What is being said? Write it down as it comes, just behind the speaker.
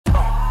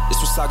This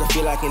what Saga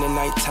feel like in the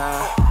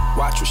nighttime.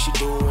 Watch what she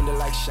do when the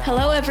light shine.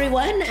 Hello,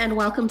 everyone, and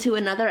welcome to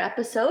another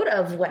episode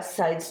of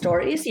Westside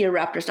Stories, your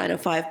Raptors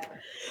 905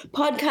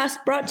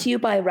 podcast brought to you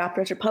by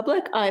Raptors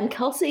Republic. I'm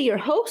Kelsey, your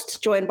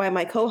host, joined by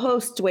my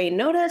co-host, Dwayne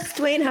Notice.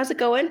 Dwayne, how's it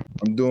going?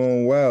 I'm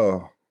doing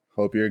well.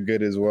 Hope you're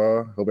good as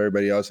well. Hope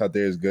everybody else out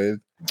there is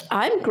good.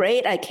 I'm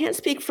great. I can't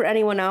speak for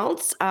anyone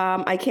else.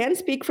 I can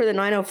speak for the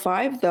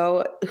 905,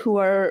 though, who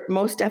are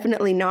most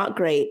definitely not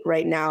great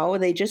right now.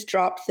 They just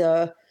dropped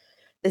the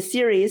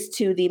series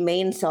to the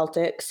Maine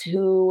Celtics,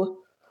 who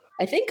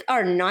I think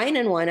are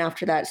 9-1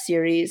 after that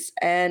series.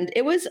 And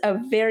it was a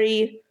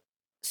very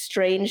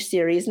strange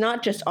series,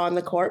 not just on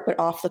the court, but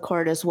off the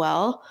court as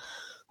well.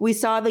 We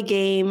saw the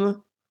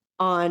game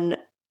on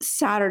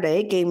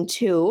Saturday, game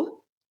 2,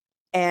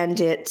 and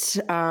it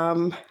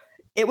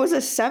was a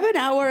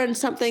 7-hour and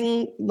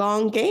something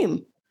long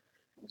game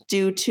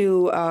due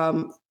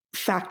to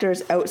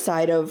factors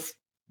outside of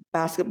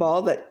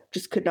basketball that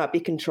just could not be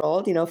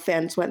controlled. You know,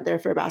 fans went there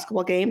for a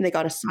basketball game. They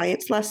got a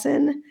science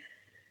lesson.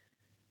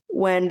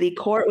 When the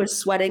court was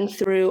sweating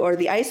through, or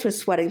the ice was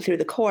sweating through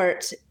the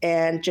court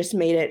and just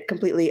made it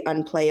completely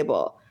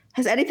unplayable.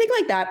 Has anything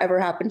like that ever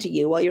happened to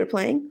you while you were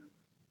playing?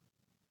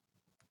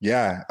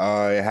 Yeah,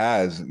 it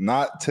has.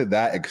 Not to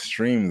that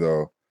extreme,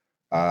 though.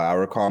 I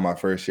recall my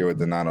first year with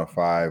the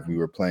 905, we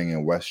were playing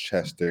in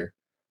Westchester,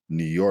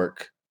 New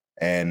York,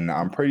 and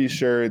I'm pretty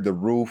sure the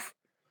roof,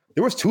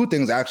 there was two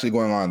things actually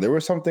going on. There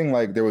was something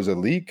like there was a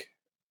leak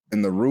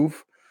in the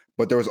roof,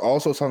 but there was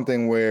also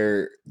something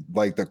where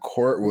like the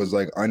court was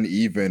like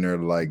uneven or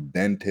like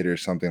dented or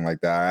something like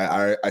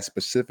that. I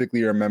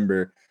specifically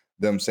remember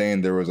them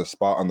saying there was a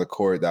spot on the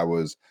court that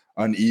was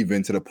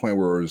uneven to the point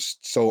where it was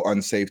so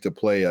unsafe to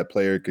play, a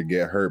player could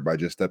get hurt by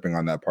just stepping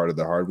on that part of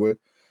the hardwood.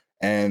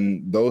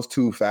 And those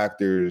two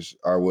factors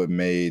are what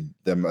made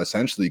them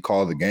essentially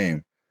call the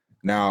game.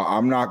 Now,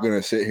 I'm not going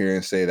to sit here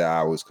and say that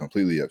I was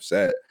completely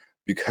upset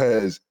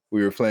because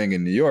we were playing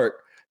in New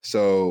York.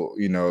 So,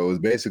 you know, it was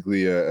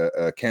basically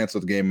a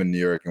canceled game in New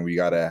York, and we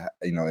got to,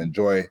 you know,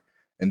 enjoy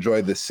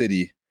the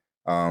city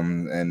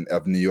and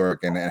of New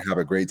York and have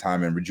a great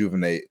time and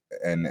rejuvenate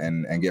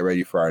and get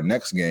ready for our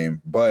next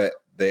game. But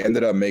they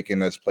ended up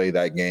making us play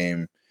that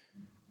game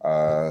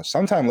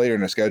sometime later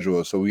in the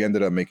schedule, so we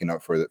ended up making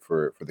up for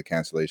the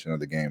cancellation of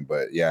the game.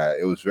 But yeah,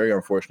 it was very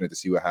unfortunate to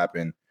see what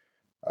happened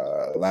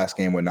last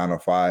game with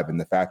 905, and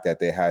the fact that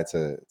they had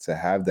to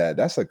have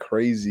that's a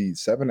crazy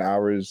 7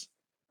 hours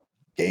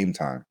game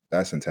time.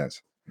 That's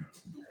intense.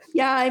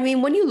 Yeah, I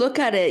mean, when you look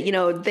at it, you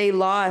know, they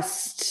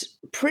lost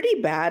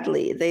pretty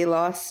badly. They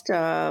lost,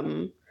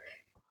 the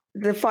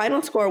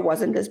final score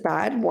wasn't as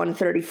bad,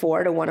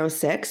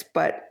 134-106,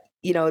 but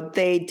you know,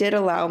 they did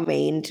allow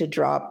Maine to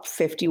drop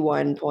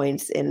 51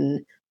 points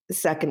in the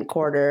second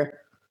quarter.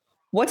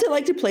 What's it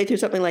like to play through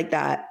something like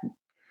that,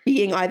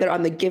 being either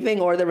on the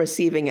giving or the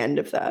receiving end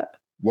of that?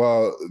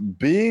 Well,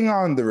 being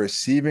on the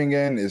receiving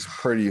end is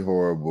pretty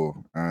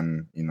horrible.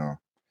 And, you know,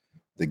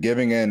 the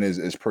giving end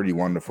is pretty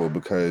wonderful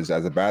because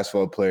as a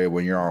basketball player,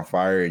 when you're on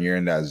fire and you're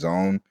in that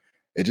zone,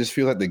 it just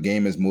feels like the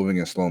game is moving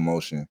in slow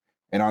motion.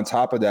 And on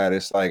top of that,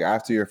 it's like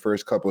after your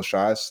first couple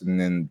shots, and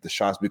then the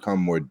shots become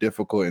more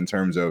difficult in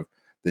terms of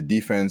the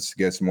defense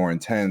gets more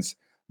intense.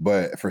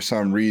 But for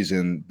some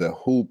reason, the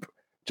hoop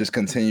just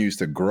continues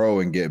to grow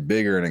and get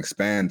bigger and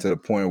expand to the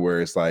point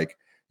where it's like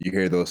you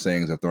hear those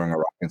things of throwing a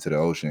rock into the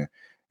ocean.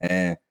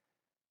 And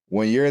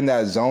when you're in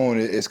that zone,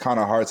 it's kind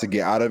of hard to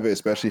get out of it,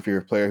 especially if you're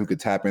a player who could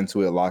tap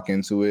into it, lock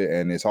into it.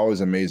 And it's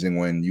always amazing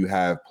when you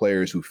have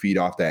players who feed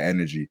off that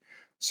energy.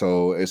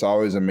 So it's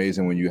always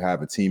amazing when you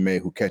have a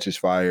teammate who catches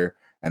fire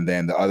and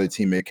then the other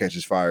teammate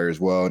catches fire as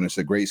well. And it's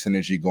a great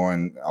synergy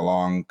going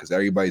along because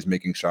everybody's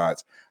making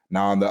shots.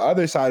 Now, on the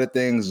other side of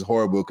things is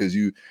horrible because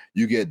you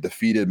get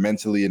defeated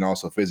mentally and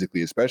also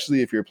physically,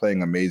 especially if you're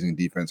playing amazing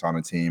defense on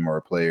a team or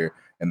a player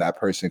and that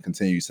person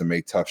continues to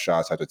make tough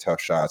shots after tough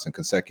shots and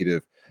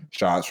consecutive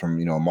shots from,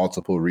 you know,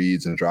 multiple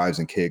reads and drives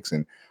and kicks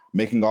and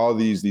making all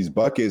these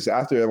buckets.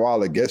 After a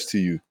while, it gets to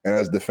you. And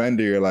as a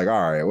defender, you're like,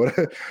 all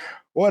right,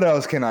 what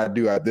else can I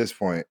do at this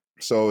point?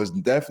 So it's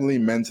definitely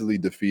mentally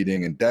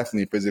defeating and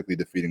definitely physically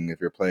defeating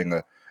if you're playing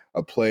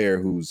a player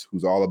who's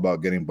all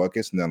about getting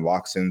buckets and then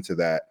locks into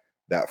that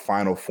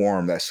final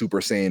form, that Super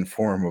Saiyan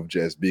form of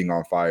just being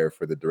on fire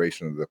for the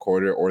duration of the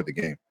quarter or the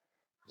game.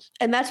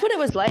 And that's what it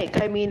was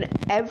like. I mean,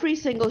 every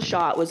single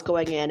shot was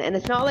going in, and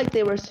it's not like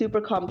they were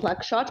super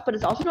complex shots, but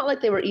it's also not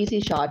like they were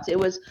easy shots. It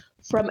was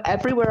from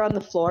everywhere on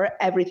the floor,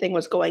 everything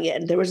was going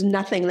in. There was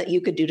nothing that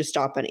you could do to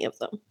stop any of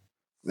them.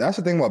 That's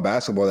the thing about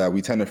basketball that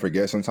we tend to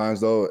forget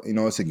sometimes, though. You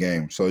know, it's a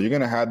game. So you're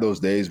going to have those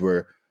days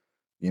where,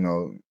 you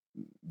know,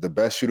 the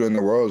best shooter in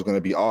the world is going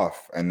to be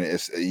off. And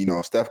it's, you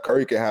know, Steph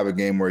Curry could have a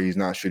game where he's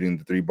not shooting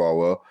the three ball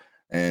well.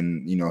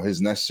 And, you know, his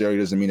necessary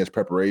doesn't mean his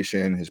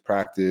preparation, his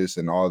practice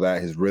and all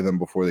that, his rhythm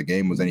before the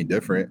game was any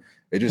different.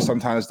 It just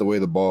sometimes the way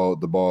the ball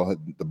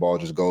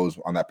just goes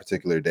on that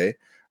particular day.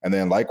 And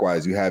then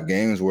likewise, you have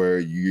games where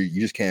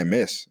you just can't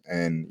miss.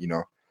 And, you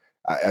know,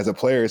 as a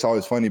player, it's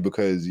always funny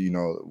because, you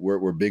know,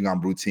 we're big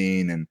on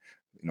routine and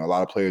a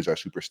lot of players are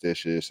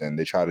superstitious and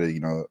they try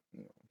to,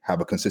 have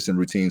a consistent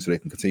routine so they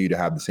can continue to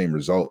have the same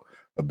result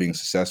of being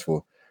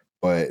successful.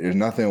 But there's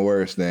nothing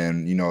worse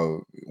than,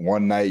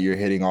 one night you're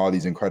hitting all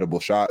these incredible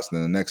shots and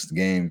then the next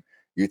game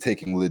you're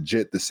taking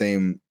legit the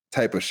same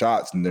type of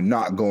shots and they're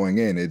not going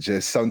in. It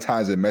just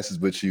sometimes it messes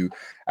with you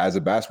as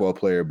a basketball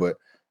player. But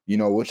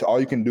which all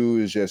you can do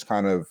is just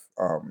kind of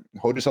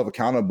hold yourself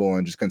accountable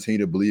and just continue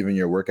to believe in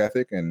your work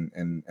ethic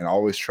and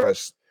always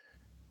trust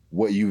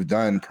what you've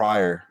done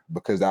prior,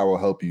 because that will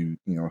help you,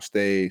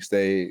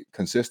 stay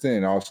consistent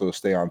and also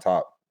stay on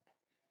top.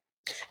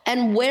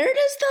 And where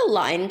does the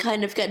line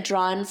kind of get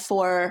drawn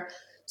for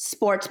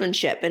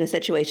sportsmanship in a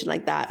situation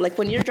like that? Like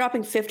when you're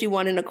dropping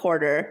 51 in a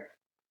quarter,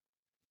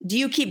 do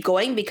you keep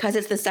going because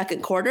it's the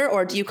second quarter,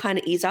 or do you kind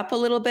of ease up a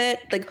little bit?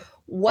 Like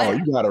what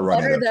you gotta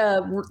run what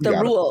are the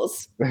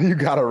rules? You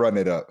gotta run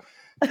it up.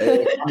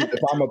 If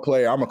I'm a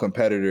player, I'm a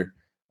competitor.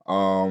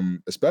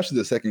 Especially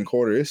the second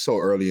quarter, it's so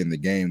early in the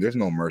game. There's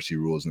no mercy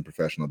rules in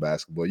professional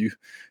basketball. You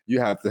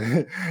have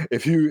to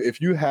if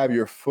you have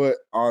your foot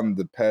on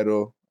the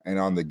pedal and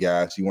on the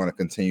gas, you want to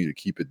continue to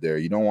keep it there.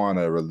 You don't want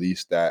to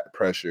release that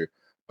pressure,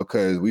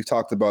 because we've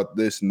talked about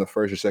this in the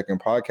first or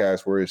second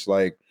podcast where it's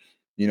like,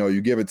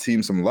 you give a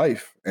team some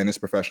life, and it's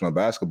professional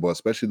basketball,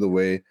 especially the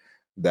way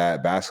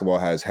that basketball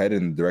has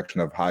headed in the direction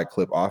of high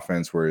clip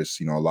offense, where it's,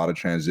 a lot of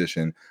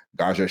transition.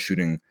 Guys are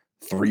shooting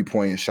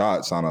 3-point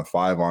shots on a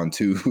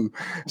 5-on-2.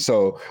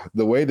 So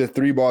the way the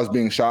three ball is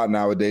being shot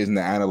nowadays in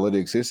the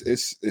analytics,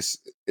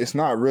 it's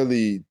not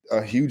really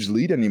a huge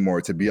lead anymore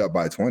to be up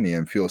by 20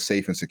 and feel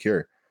safe and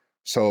secure.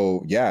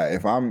 So yeah,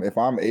 if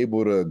I'm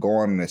able to go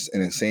on an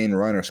insane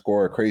run or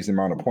score a crazy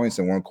amount of points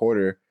in one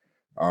quarter,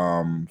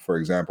 for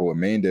example, what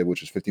Maine did,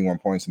 which was 51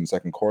 points in the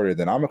second quarter,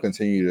 then I'm gonna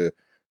continue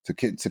to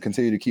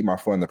continue to keep my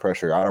foot in the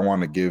pressure. I don't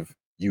want to give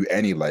you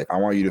any life. I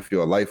want you to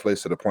feel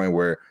lifeless to the point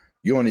where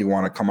you don't even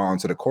want to come out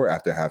onto the court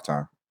after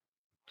halftime.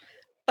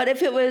 But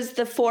if it was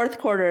the fourth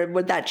quarter,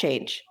 would that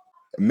change?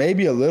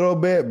 Maybe a little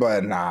bit,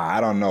 but nah, I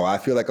don't know. I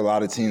feel like a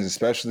lot of teams,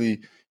 especially,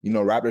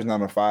 Raptors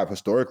 905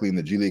 historically in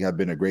the G League have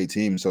been a great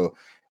team. So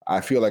I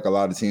feel like a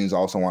lot of teams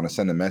also want to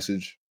send a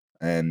message.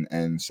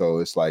 And so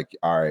it's like,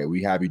 all right,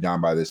 we have you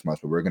down by this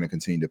much, but we're going to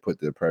continue to put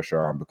the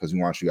pressure on because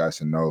we want you guys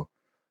to know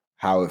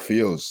how it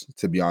feels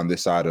to be on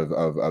this side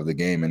of the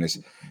game. And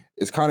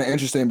it's kind of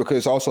interesting because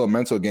it's also a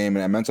mental game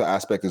and a mental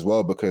aspect as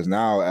well, because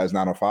now as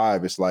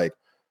 905, it's like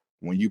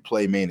when you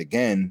play Maine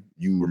again,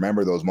 you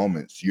remember those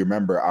moments. You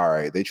remember, all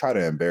right, they try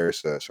to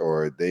embarrass us,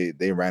 or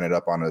they ran it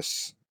up on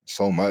us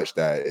so much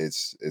that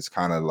it's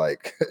kind of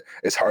like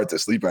it's hard to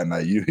sleep at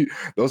night.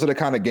 Those are the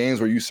kind of games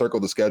where you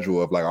circle the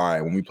schedule of like, all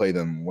right, when we play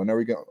them, when are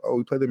we going? Oh,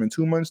 we play them in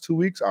 2 months, 2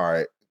 weeks. All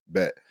right,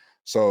 bet.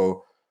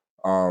 So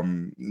at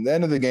the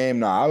end of the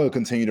game, I would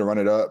continue to run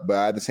it up,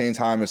 but at the same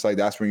time, it's like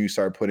that's when you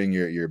start putting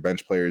your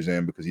bench players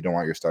in because you don't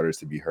want your starters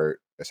to be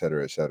hurt, et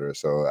cetera, et cetera.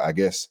 So I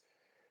guess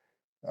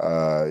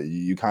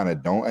you kind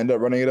of don't end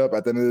up running it up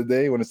at the end of the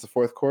day when it's the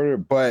fourth quarter.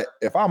 But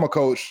if I'm a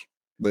coach,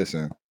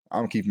 listen,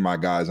 I'm keeping my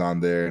guys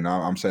on there and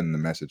I'm sending the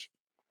message.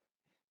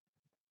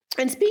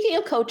 And speaking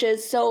of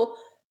coaches, so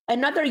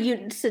another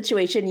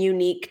situation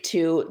unique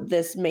to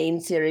this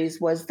main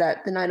series was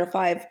that the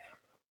 905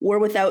 were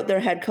without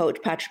their head coach,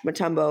 Patrick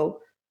Mutombo,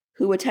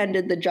 who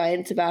attended the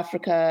Giants of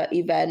Africa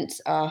event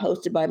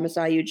hosted by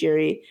Masai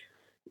Ujiri,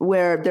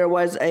 where there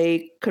was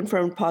a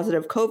confirmed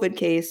positive COVID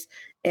case,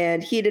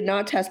 and he did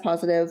not test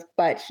positive,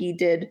 but he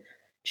did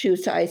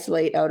choose to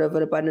isolate out of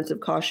an abundance of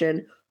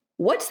caution.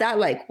 What's that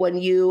like when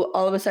you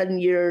all of a sudden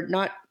you're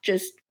not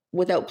just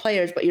without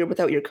players, but you're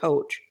without your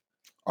coach?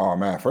 Oh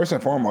man, first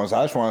and foremost,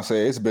 I just want to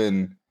say it's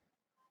been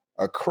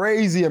a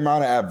crazy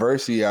amount of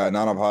adversity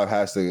 905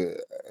 has to,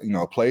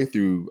 play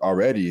through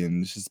already,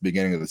 and this is the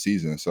beginning of the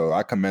season. So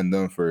I commend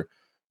them for,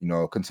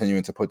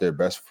 continuing to put their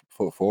best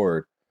foot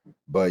forward.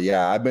 But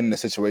yeah, I've been in a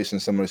situation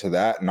similar to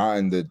that, not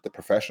in the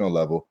professional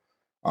level,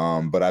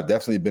 but I've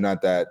definitely been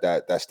at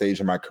that stage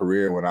in my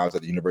career when I was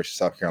at the University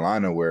of South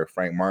Carolina, where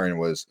Frank Martin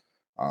was,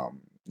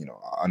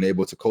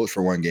 unable to coach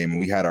for one game, and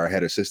we had our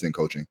head assistant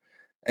coaching.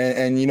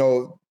 And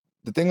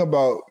the thing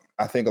about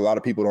I think a lot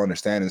of people don't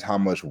understand is how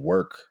much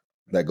work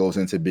that goes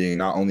into being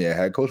not only a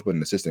head coach, but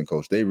an assistant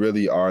coach. They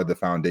really are the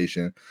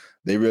foundation.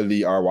 They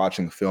really are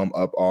watching film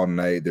up all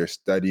night. They're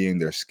studying,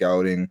 they're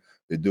scouting,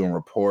 they're doing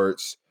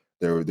reports,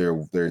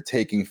 they're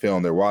taking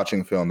film, they're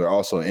watching film, they're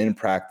also in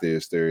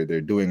practice,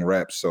 they're doing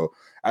reps. So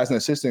as an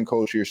assistant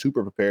coach, you're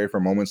super prepared for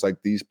moments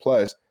like these.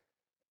 Plus,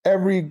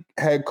 every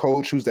head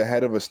coach who's the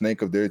head of a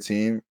snake of their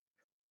team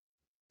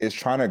is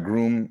trying to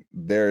groom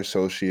their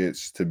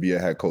associates to be a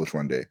head coach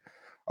one day.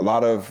 A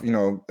lot of,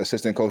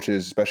 assistant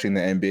coaches, especially in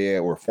the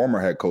NBA, or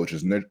former head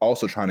coaches, and they're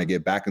also trying to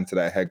get back into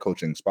that head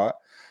coaching spot.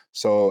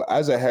 So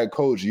as a head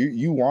coach,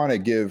 you want to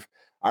give.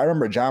 I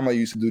remember Jama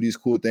used to do these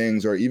cool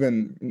things, or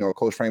even,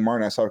 Coach Frank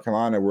Martin at South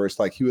Carolina, where it's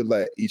like he would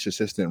let each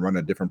assistant run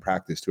a different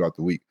practice throughout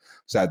the week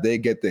so that they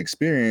get the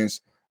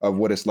experience of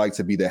what it's like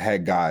to be the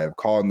head guy, of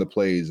calling the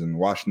plays and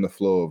watching the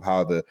flow of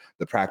how the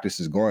practice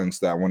is going,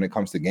 so that when it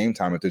comes to game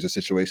time, if there's a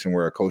situation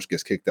where a coach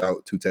gets kicked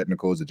out, 2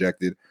 technicals,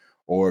 ejected,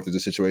 or if there's a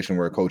situation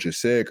where a coach is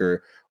sick,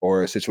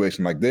 or a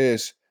situation like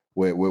this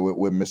with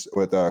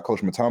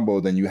Coach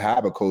Mutombo, then you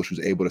have a coach who's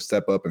able to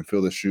step up and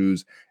fill the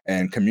shoes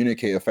and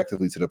communicate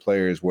effectively to the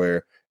players,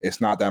 where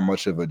it's not that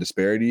much of a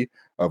disparity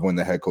of when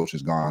the head coach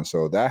is gone.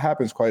 So that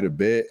happens quite a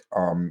bit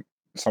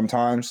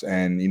sometimes,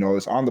 and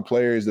it's on the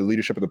players, the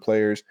leadership of the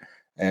players,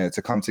 and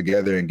to come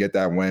together and get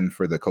that win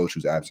for the coach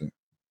who's absent.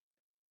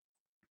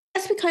 I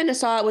guess we kind of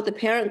saw it with the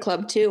parent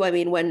club too. I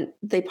mean, when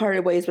they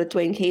parted ways with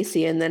Dwayne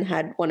Casey and then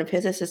had one of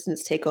his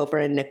assistants take over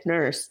and Nick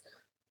Nurse.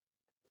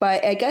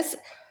 But I guess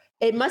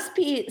it must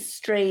be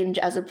strange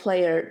as a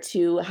player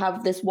to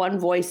have this one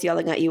voice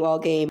yelling at you all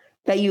game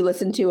that you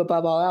listen to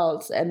above all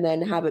else, and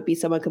then have it be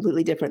someone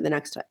completely different the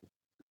next time.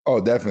 Oh,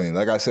 definitely.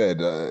 Like I said,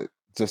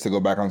 just to go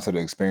back onto the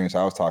experience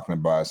I was talking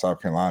about at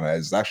South Carolina,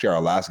 it's actually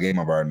our last game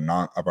of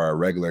our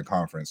regular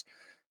conference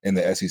in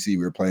the SEC. We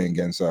were playing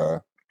against I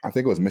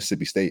think it was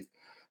Mississippi State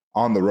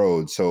on the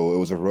road. So it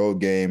was a road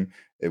game.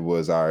 It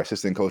was our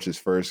assistant coach's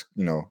first,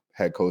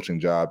 head coaching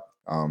job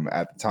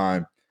at the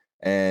time.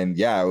 And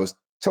yeah, it was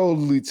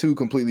totally two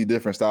completely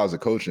different styles of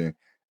coaching.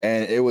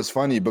 And it was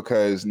funny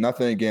because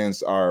nothing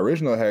against our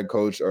original head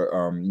coach,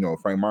 or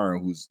Frank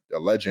Martin, who's a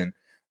legend.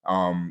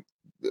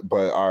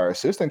 But our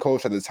assistant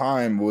coach at the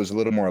time was a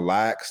little more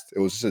laxed. It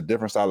was just a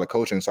different style of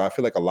coaching. So I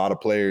feel like a lot of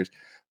players,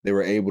 they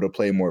were able to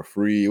play more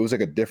free. It was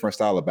like a different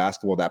style of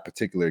basketball that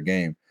particular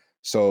game.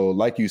 So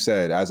like you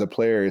said, as a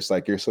player, it's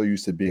like you're so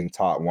used to being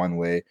taught one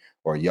way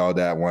or yelled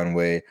at one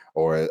way,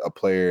 or a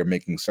player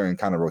making certain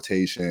kind of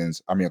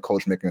rotations. I mean, a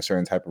coach making a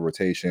certain type of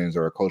rotations,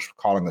 or a coach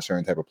calling a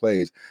certain type of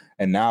plays.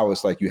 And now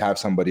it's like you have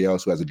somebody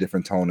else who has a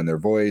different tone in their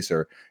voice,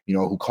 or,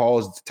 who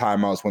calls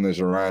timeouts when there's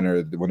a run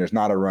or when there's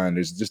not a run.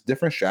 There's just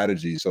different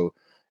strategies. So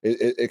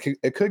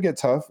it could get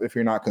tough if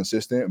you're not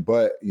consistent,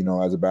 but,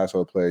 as a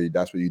basketball player,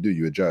 that's what you do.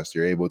 You adjust.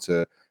 You're able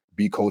to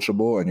be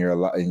coachable, and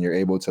you're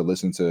able to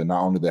listen to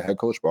not only the head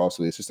coach, but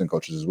also the assistant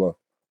coaches as well.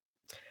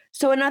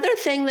 So another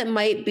thing that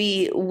might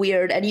be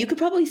weird, and you could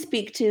probably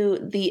speak to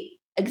the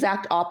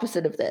exact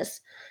opposite of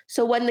this.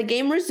 So when the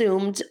game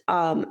resumed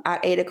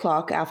at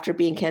 8:00 after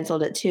being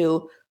canceled at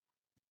 2,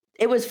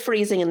 it was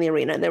freezing in the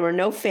arena. There were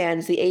no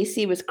fans. The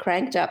AC was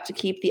cranked up to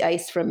keep the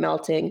ice from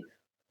melting.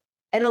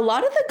 And a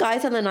lot of the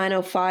guys on the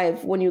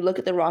 905, when you look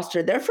at the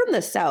roster, they're from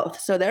the South.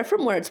 So they're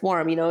from where it's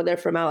warm. They're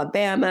from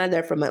Alabama,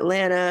 they're from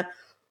Atlanta.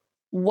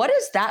 What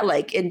is that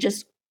like? And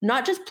just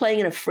not just playing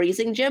in a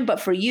freezing gym, but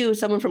for you,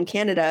 someone from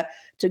Canada,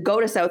 to go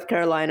to South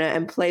Carolina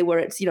and play where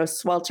it's,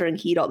 sweltering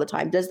heat all the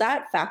time. Does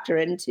that factor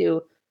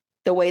into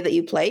the way that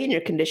you play and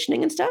your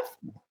conditioning and stuff?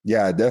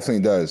 Yeah, it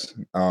definitely does.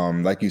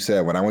 Like you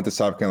said, when I went to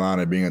South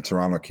Carolina, being a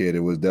Toronto kid, it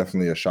was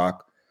definitely a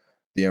shock.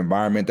 The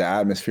environment, the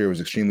atmosphere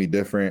was extremely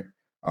different.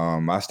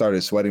 I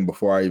started sweating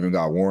before I even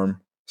got warm.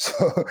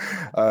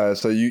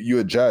 So you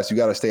adjust. You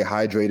got to stay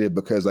hydrated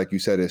because, like you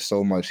said, there's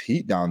so much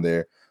heat down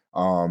there.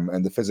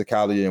 And the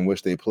physicality in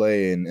which they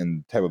play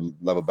and type of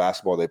level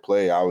basketball they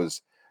play, I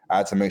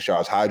had to make sure I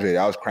was hydrated.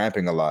 I was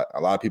cramping a lot.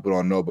 A lot of people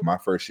don't know, but my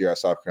first year at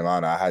South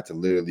Carolina, I had to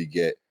literally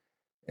get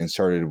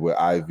inserted with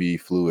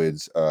IV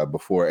fluids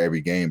before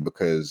every game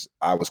because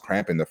I was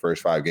cramping the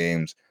first 5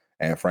 games.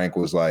 And Frank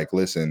was like,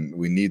 listen,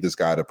 we need this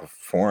guy to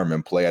perform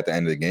and play at the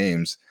end of the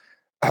games.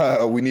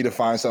 We need to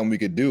find something we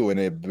could do. And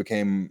it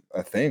became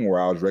a thing where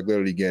I was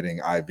regularly getting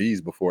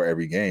IVs before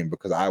every game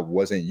because I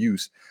wasn't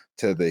used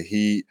to the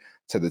heat,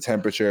 to the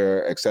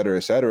temperature, et cetera,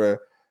 et cetera.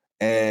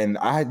 And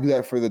I had to do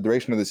that for the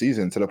duration of the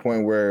season to the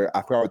point where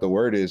I forgot what the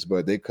word is,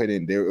 but they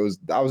couldn't.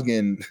 I was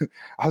getting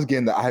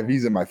the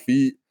IVs in my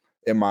feet,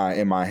 in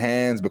my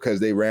hands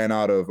because they ran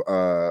out of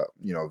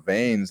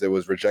veins. It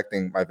was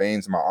rejecting my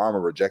veins in my arm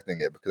were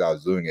rejecting it because I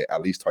was doing it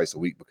at least twice a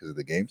week because of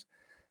the games.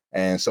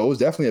 And so it was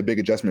definitely a big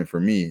adjustment for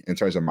me in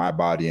terms of my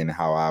body and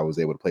how I was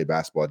able to play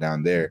basketball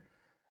down there.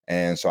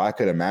 And so I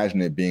could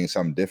imagine it being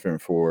something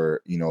different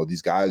for,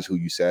 these guys who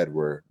you said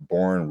were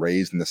born,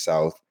 raised in the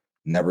South,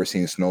 never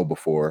seen snow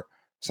before,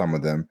 some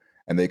of them.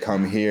 And they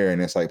come here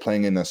and it's like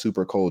playing in a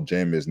super cold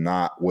gym is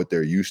not what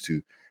they're used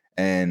to.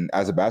 And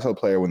as a basketball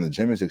player, when the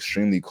gym is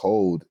extremely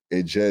cold,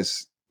 it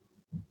just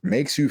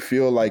makes you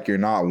feel like you're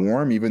not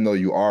warm, even though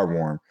you are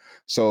warm.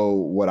 So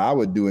what I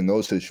would do in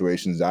those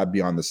situations, I'd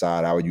be on the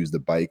side. I would use the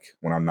bike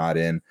when I'm not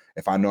in.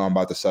 If I know I'm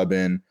about to sub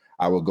in,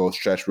 I would go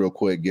stretch real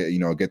quick, get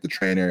the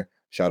trainer,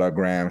 shout out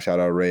Graham, shout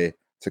out Ray,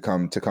 to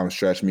come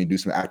stretch me, do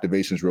some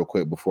activations real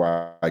quick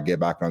before I get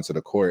back onto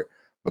the court,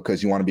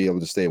 because you want to be able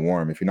to stay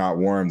warm. If you're not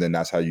warm, then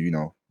that's how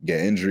you get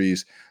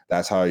injuries.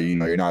 That's how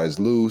you're not as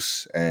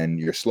loose and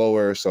you're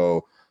slower.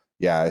 So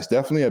yeah, it's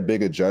definitely a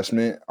big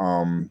adjustment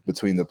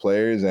between the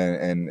players,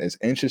 and it's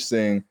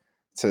interesting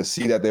to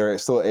see that they're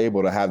still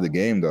able to have the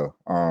game though.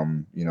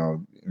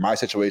 In my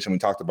situation, we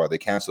talked about, they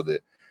canceled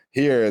it.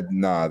 Here,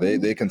 nah,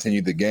 they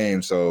continued the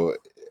game. So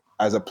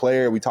as a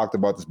player, we talked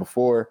about this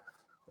before,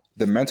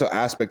 the mental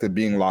aspect of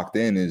being locked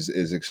in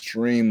is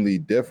extremely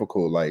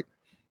difficult. Like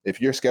if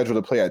you're scheduled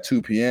to play at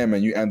 2 p.m.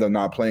 and you end up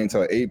not playing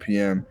until 8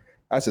 p.m.,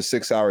 that's a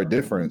 6-hour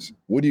difference.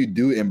 What do you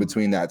do in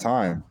between that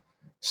time?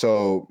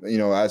 So,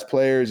 as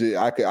players,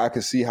 I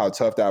could see how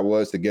tough that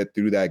was to get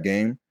through that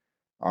game.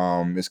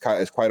 It's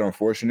quite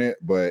unfortunate,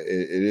 but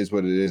it is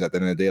what it is. At the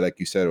end of the day, like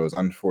you said, it was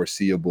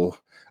unforeseeable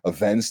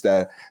events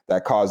that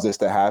caused this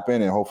to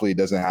happen, and hopefully it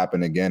doesn't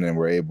happen again, and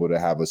we're able to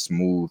have a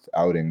smooth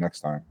outing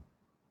next time.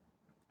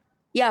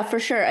 Yeah, for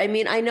sure. I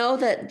mean, I know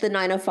that the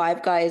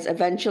 905 guys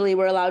eventually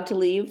were allowed to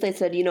leave. They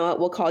said, you know what,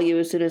 we'll call you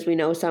as soon as we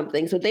know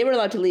something. So they were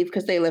allowed to leave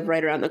because they live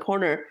right around the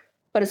corner.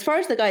 But as far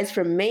as the guys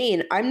from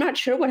Maine, I'm not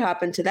sure what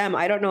happened to them.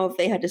 I don't know if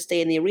they had to stay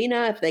in the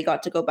arena, if they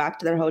got to go back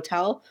to their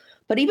hotel.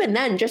 But even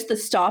then, just the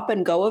stop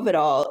and go of it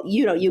all,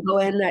 you go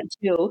in at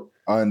 2.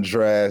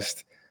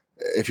 Undressed.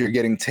 If you're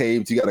getting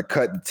taped, you got to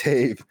cut the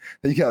tape.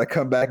 Then you got to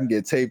come back and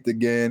get taped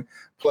again.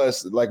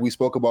 Plus, like we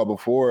spoke about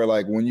before,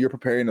 like when you're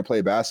preparing to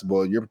play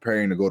basketball, you're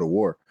preparing to go to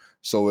war.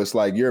 So it's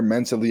like you're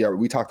mentally,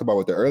 we talked about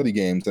with the early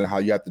games and how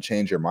you have to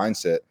change your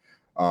mindset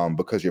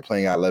because you're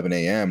playing at 11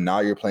 a.m. Now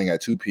you're playing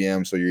at 2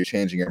 p.m. So you're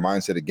changing your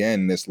mindset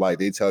again. And it's like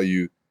they tell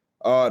you,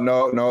 oh,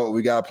 no,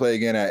 we got to play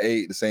again at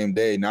 8 the same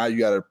day. Now you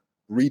got to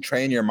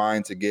retrain your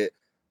mind to get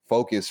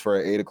focused for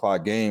an 8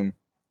 o'clock game.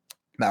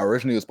 Now,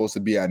 originally it was supposed to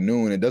be at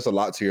noon. It does a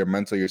lot to your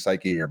mental, your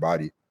psyche, and your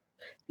body.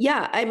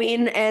 Yeah, I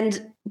mean,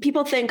 and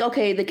people think,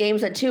 okay, the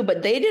game's at 2,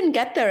 but they didn't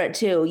get there at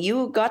 2.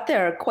 You got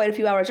there quite a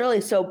few hours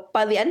early. So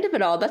by the end of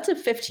it all, that's a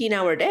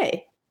 15-hour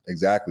day.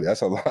 Exactly.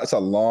 That's a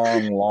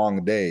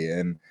long day.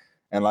 And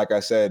like I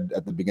said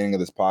at the beginning of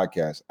this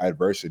podcast,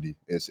 adversity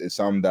is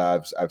something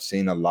that I've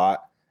seen a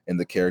lot in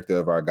the character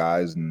of our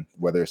guys, and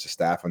whether it's the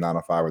staff of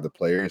 905 or the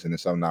players, and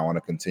it's something I want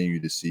to continue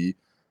to see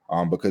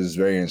because it's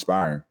very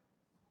inspiring.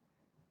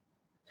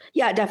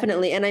 Yeah,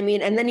 definitely. And I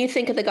mean, and then you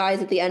think of the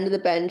guys at the end of the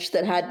bench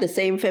that had the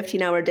same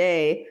 15-hour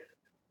day,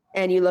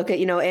 and you look at,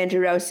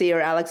 Andrew Rousey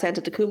or Alex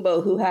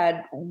Antetokounmpo, who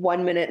had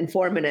 1 minute and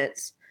 4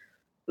 minutes.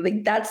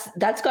 Like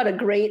that's got to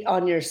grate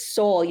on your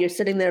soul. You're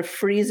sitting there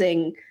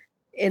freezing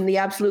in the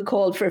absolute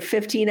cold for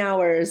 15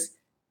 hours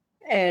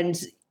and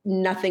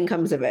nothing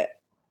comes of it.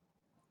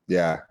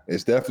 Yeah,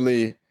 it's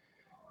definitely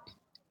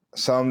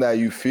something that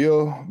you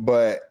feel,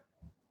 but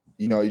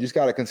you just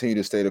got to continue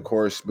to stay the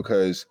course,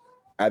 because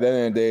at the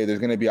end of the day, there's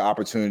going to be an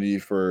opportunity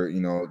for,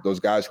 those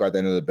guys who are at the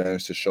end of the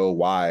bench to show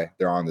why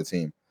they're on the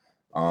team.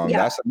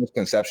 That's a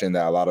misconception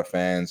that a lot of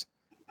fans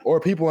or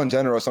people in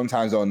general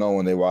sometimes don't know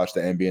when they watch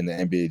the NBA and the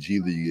NBA G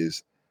League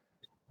is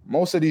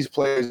most of these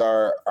players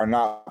are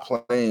not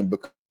playing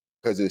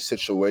because it's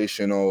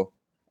situational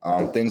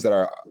things that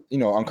are,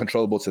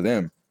 uncontrollable to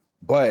them.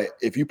 But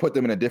if you put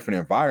them in a different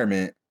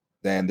environment,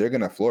 then they're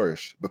going to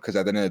flourish, because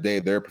at the end of the day,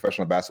 they're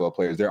professional basketball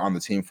players. They're on the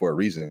team for a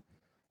reason.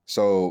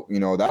 So,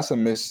 that's a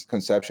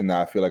misconception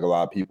that I feel like a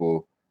lot of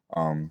people,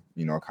 kind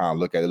of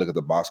look at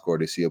the box score.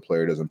 They see a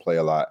player doesn't play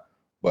a lot,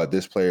 but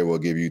this player will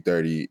give you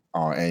 30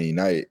 on any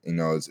night.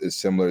 It's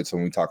similar to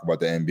when we talk about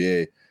the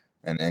NBA,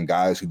 and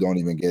guys who don't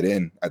even get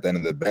in at the end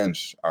of the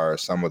bench are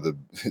some of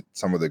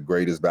the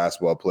greatest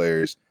basketball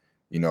players,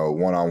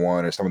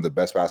 one-on-one, or some of the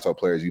best basketball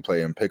players you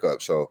play in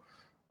pickup. So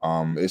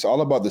it's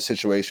all about the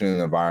situation and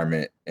the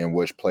environment in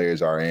which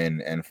players are in.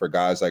 And for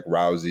guys like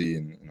Rousey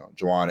and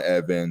Juwan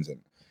Evans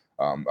and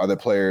other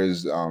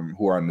players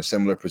who are in a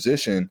similar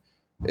position,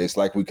 it's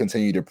like we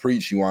continue to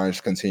preach. You want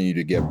to continue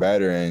to get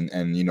better, and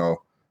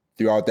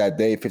throughout that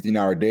day,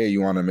 15-hour day,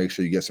 you want to make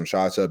sure you get some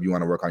shots up. You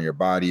want to work on your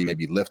body,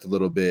 maybe lift a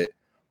little bit.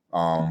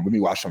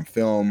 Maybe watch some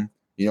film.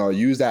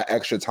 Use that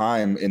extra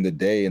time in the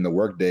day, in the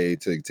work day,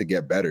 to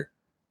get better.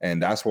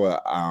 And that's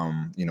what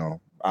I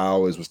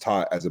always was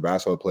taught as a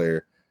basketball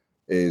player,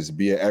 is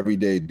be an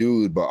everyday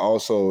dude, but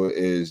also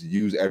is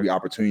use every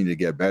opportunity to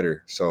get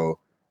better. So,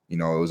 it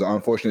was an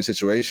unfortunate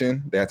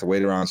situation. They had to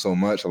wait around so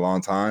much, a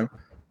long time,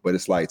 but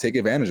it's like, take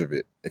advantage of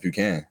it if you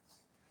can.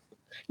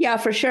 Yeah,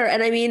 for sure.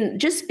 And I mean,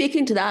 just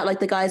speaking to that,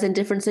 like the guys in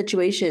different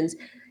situations,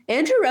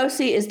 Andrew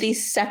Rousey is the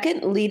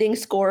second leading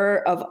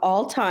scorer of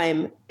all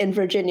time in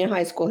Virginia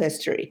high school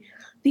history.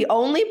 The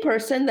only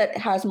person that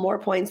has more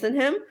points than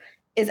him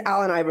is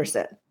Allen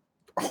Iverson.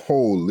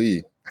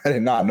 Holy, I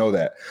did not know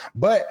that.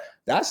 But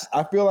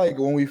I feel like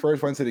when we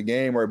first went to the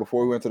game, or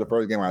before we went to the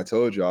first game, I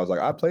told you, I was like,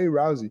 I played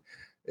Rousey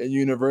in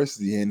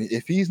university, and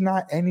if he's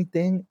not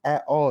anything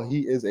at all,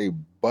 he is a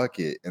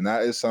bucket. And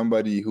that is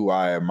somebody who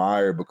I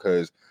admire,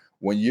 because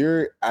when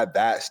you're at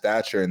that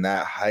stature and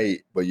that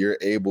height, but you're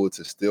able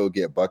to still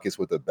get buckets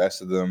with the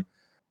best of them,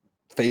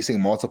 facing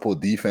multiple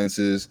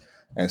defenses,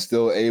 and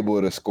still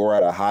able to score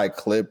at a high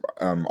clip,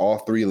 all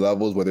three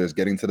levels, whether it's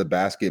getting to the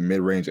basket,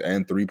 mid-range,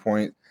 and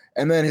 3-point.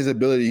 And then his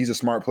ability, he's a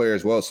smart player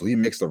as well, so he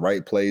makes the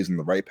right plays and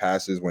the right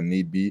passes when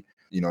need be.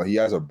 He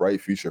has a bright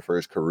future for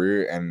his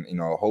career, and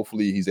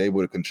hopefully he's able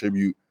to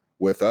contribute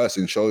with us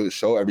and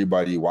show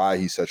everybody why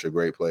he's such a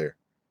great player.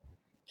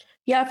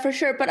 Yeah, for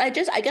sure. But I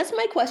guess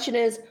my question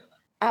is,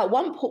 at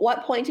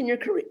what point in your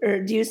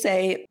career do you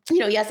say,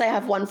 yes, I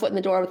have one foot in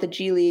the door with the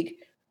G League,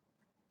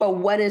 but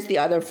when is the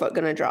other foot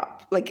going to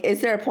drop? Like, is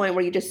there a point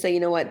where you just say,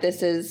 you know what,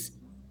 this is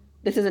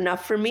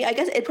enough for me? I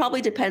guess it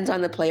probably depends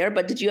on the player,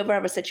 but did you ever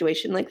have a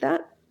situation like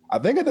that? I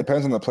think it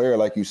depends on the player,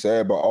 like you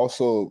said, but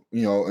also,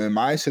 in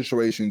my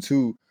situation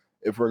too,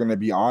 if we're going to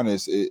be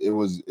honest, it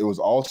was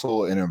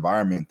also an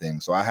environment thing.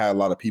 So I had a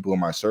lot of people in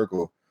my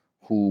circle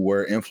who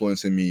were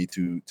influencing me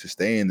to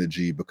stay in the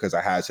G because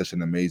I had such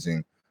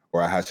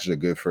a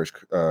good first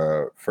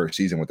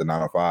season with the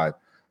 905.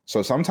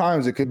 So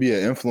sometimes it could be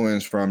an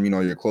influence from,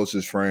 your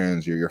closest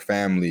friends, your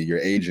family, your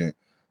agent.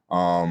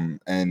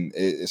 And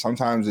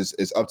sometimes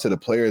it's up to the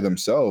player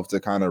themselves to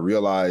kind of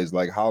realize,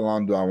 like, how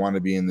long do I want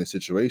to be in this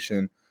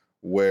situation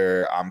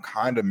where I'm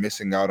kind of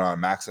missing out on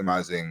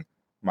maximizing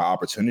my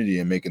opportunity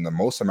and making the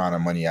most amount of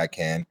money I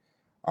can.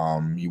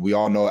 We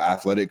all know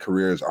athletic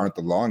careers aren't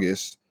the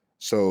longest,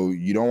 so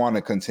you don't want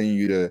to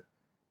continue to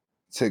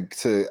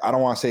I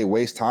don't want to say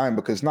waste time,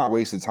 because it's not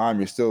wasted time.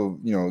 You're still,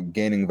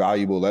 gaining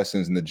valuable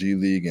lessons in the G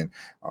League. And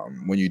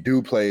when you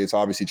do play, it's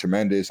obviously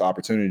tremendous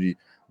opportunity.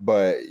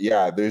 But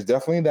yeah, there's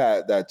definitely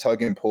that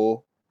tug and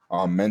pull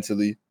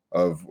mentally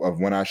of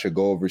when I should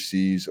go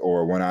overseas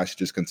or when I should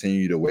just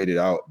continue to wait it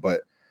out.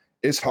 But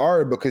it's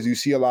hard because you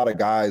see a lot of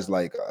guys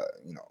like,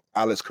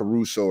 Alex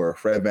Caruso or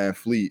Fred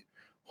VanVleet,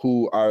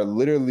 who are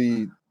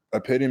literally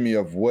epitome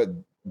of what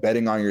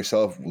betting on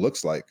yourself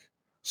looks like.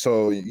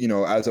 So,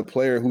 as a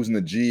player who's in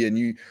the G and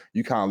you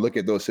kind of look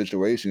at those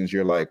situations,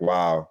 you're like,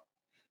 wow,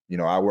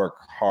 I work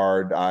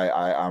hard.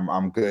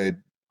 I'm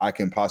good. I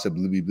can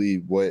possibly be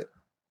what,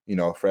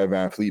 Fred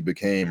VanVleet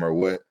became or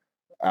what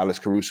Alex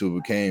Caruso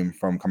became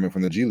from coming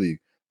from the G League.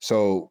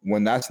 So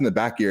when that's in the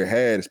back of your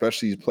head,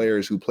 especially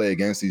players who play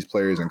against these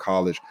players in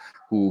college,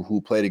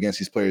 who played against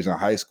these players in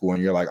high school,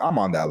 and you're like, I'm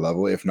on that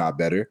level, if not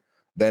better,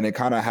 then it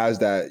kind of has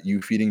that you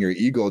feeding your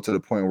ego to the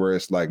point where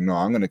it's like, no,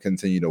 I'm going to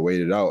continue to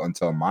wait it out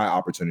until my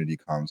opportunity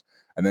comes.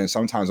 And then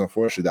sometimes,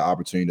 unfortunately, the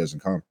opportunity doesn't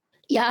come.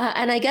 Yeah,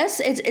 and I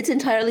guess it's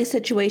entirely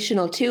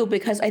situational too,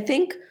 because I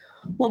think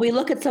when we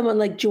look at someone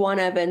like Juwan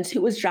Evans,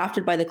 who was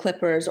drafted by the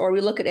Clippers, or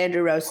we look at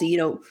Andrew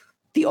Rousey,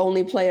 the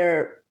only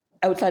player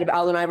outside of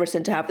Allen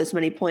Iverson to have this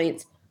many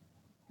points,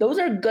 those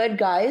are good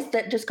guys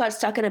that just got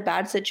stuck in a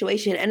bad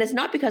situation. And it's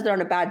not because they're on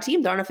a bad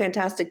team. They're on a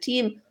fantastic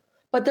team,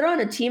 but they're on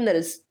a team that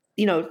is,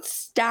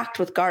 stacked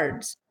with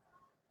guards.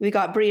 We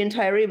got Brian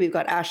Tyree, we've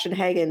got Ashton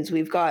Haggins,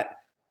 we've got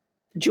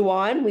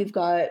Juwan, we've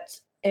got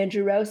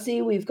Andrew Rousey,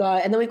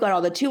 and then we've got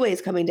all the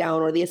two-ways coming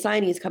down or the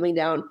assignees coming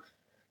down.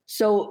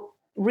 So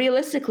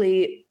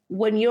realistically,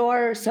 when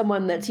you're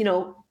someone that's,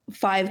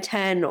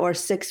 5'10" or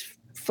 6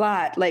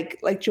 flat, like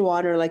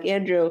Juwan or like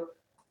Andrew,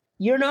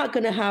 you're not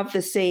going to have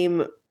the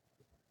same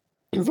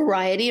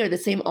variety or the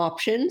same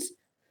options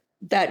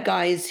that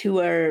guys who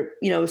are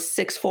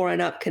 6'4"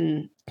 and up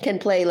can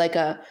play, like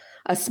a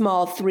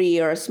small 3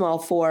 or a small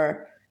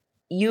 4.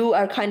 You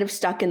are kind of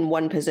stuck in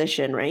one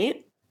position,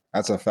 right?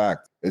 That's a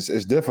fact.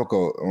 It's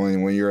difficult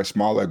when you're a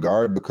smaller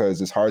guard,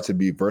 because it's hard to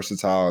be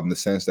versatile in the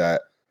sense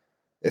that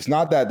it's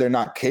not that they're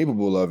not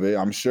capable of it.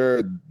 I'm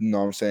sure, what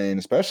I'm saying,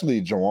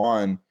 especially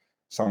Juwan,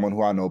 someone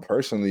who I know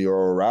personally,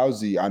 or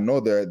Rousey, I know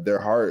their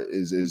heart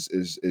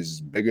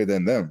is bigger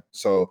than them.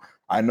 So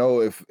I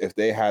know if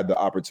they had the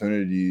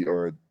opportunity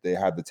or they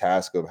had the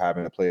task of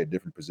having to play a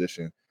different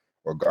position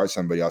or guard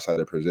somebody outside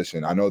their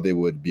position, I know they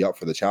would be up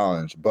for the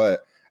challenge.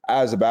 But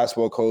as a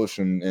basketball coach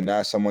and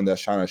as someone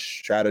that's trying to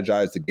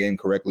strategize the game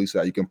correctly so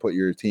that you can put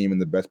your team in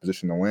the best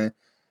position to win,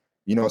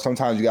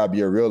 sometimes you got to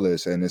be a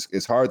realist. And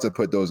it's hard to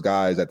put those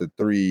guys at the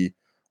 3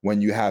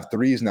 when you have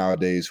threes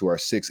nowadays who are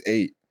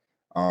 6'8".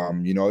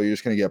 You're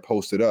just going to get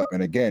posted up.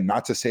 And again,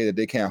 not to say that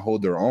they can't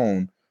hold their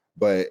own,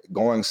 but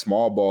going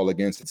small ball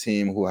against a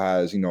team who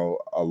has,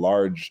 a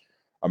large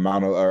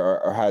amount of,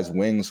 or has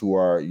wings who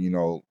are,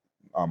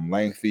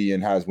 lengthy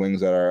and has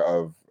wings that are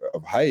of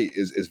height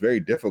is very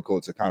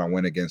difficult to kind of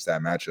win against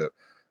that matchup.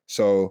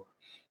 So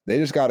they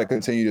just got to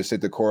continue to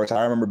sit the course.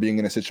 I remember being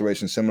in a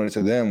situation similar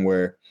to them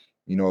where,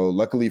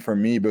 luckily for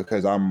me,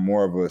 because I'm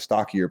more of a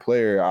stockier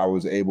player, I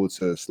was able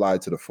to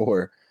slide to the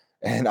 4.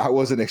 And I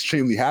wasn't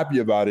extremely happy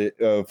about it,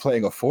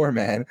 playing a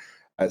 4-man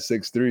at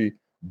 6'3".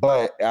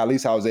 But at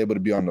least I was able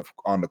to be on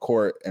the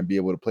court and be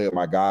able to play with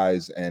my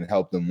guys and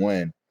help them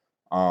win.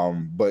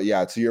 But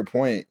yeah, to your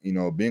point,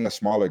 being a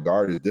smaller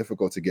guard is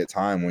difficult to get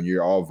time when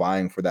you're all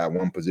vying for that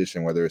one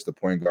position, whether it's the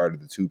point guard or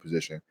the 2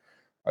 position,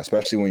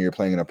 especially when you're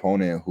playing an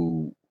opponent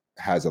who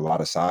has a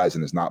lot of size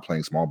and is not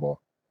playing small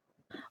ball.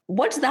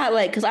 What's that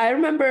like? Because I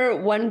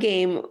remember one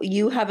game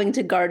you having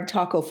to guard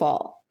Taco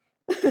Fall.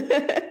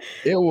 It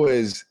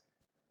was,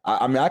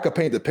 I mean, I could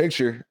paint the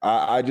picture.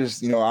 I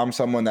just, I'm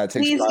someone that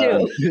takes Please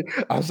pride do.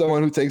 I'm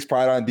someone who takes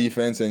pride on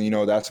defense,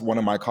 and that's one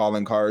of my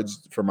calling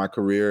cards for my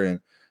career. And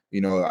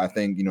I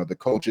think the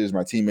coaches,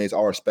 my teammates,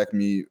 all respect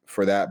me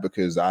for that,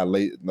 because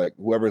like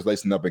whoever's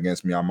lacing up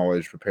against me, I'm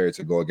always prepared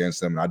to go against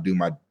them. And I do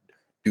my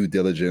due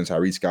diligence. I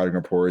read scouting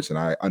reports and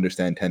I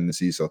understand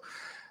tendencies. So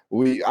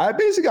I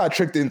basically got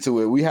tricked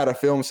into it. We had a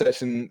film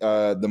session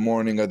the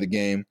morning of the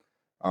game.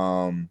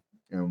 And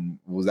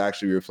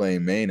we were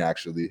playing Maine,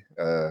 actually,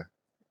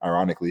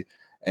 ironically.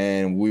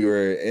 And we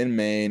were in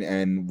Maine,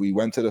 and we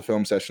went to the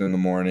film session in the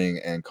morning,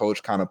 and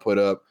coach kind of put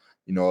up,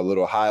 a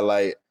little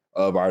highlight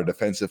of our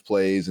defensive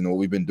plays and what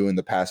we've been doing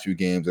the past few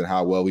games and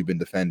how well we've been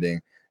defending.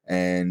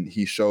 And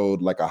he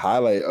showed like a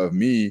highlight of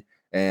me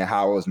and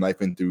how I was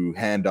knifing through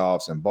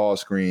handoffs and ball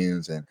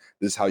screens, and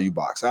this is how you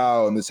box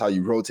out, and this is how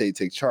you rotate,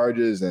 take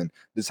charges, and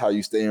this is how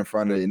you stay in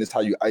front of it, and this is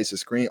how you ice a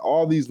screen,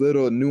 all these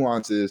little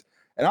nuances.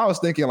 And I was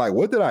thinking, like,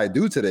 what did I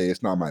do today?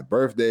 It's not my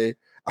birthday.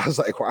 I was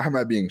like, why am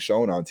I being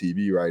shown on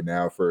TV right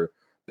now for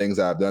things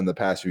that I've done the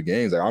past few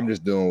games? Like, I'm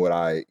just doing what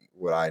I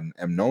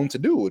am known to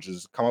do, which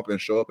is come up and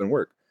show up and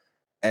work.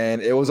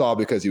 And it was all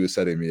because he was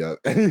setting me up.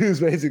 And he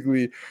was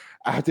basically,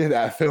 after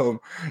that film,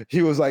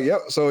 he was like, yep,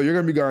 so you're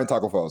going to be guarding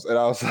Taco Falls. And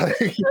I was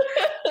like,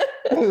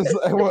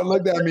 everyone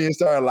looked at me and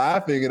started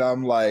laughing. And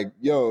I'm like,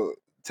 yo,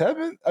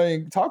 Tevin, I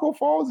mean, Taco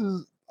Falls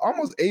is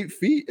almost 8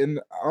 feet and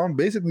I'm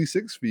basically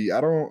 6 feet.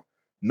 I don't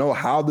know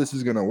how this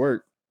is going to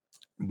work.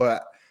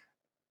 But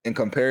in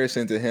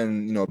comparison to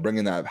him, you know,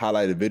 bringing that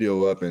highlighted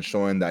video up and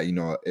showing that, you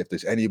know, if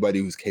there's anybody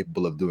who's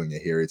capable of doing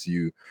it here, it's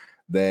you,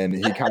 then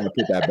he kind of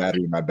put that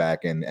battery in my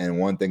back. And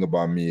one thing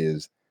about me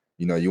is,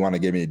 you know, you want to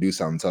get me to do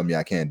something, tell me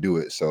I can't do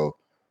it. So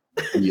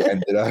we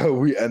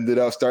ended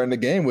up starting the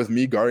game with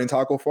me guarding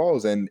Taco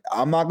Falls. And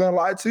I'm not gonna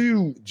lie to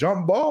you,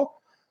 jump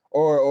ball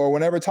or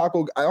whenever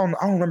Taco, I don't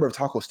remember if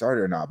Taco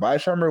started or not, but I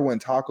just remember when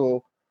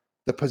Taco,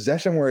 the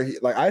possession where he,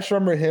 like, I just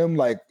remember him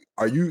like,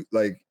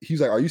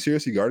 he's like, are you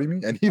seriously guarding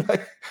me? And he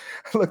like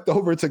looked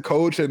over to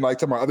coach and like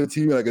to my other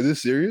team, like, is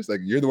this serious? Like,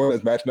 you're the one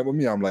that's matching up with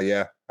me? I'm like,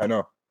 yeah, I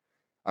know.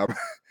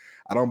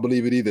 I don't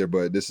believe it either,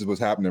 but this is what's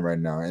happening right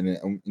now. And it,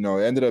 you know,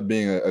 it ended up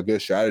being a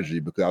good strategy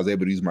because I was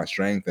able to use my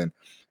strength, and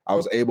I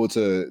was able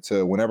to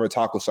whenever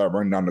Taco started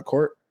running down the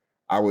court,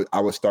 I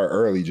would start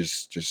early,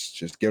 just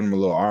give him a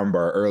little arm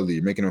bar early,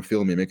 making him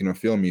feel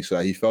me, so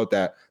that he felt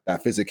that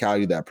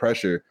physicality, that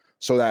pressure,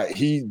 so that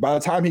by the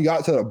time he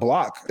got to the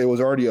block, it was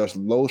already a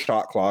low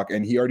shot clock,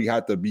 and he already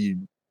had to be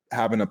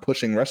having a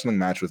pushing wrestling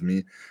match with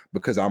me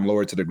because I'm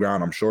lower to the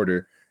ground, I'm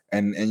shorter,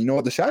 and you know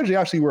what, the strategy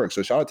actually works.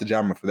 So shout out to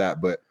Jammer for that,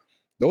 but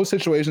those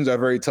situations are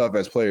very tough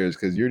as players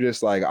because you're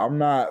just like, I'm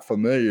not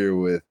familiar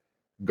with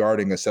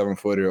guarding a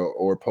 7-footer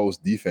or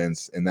post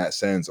defense in that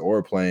sense,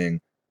 or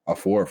playing a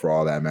 4 for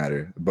all that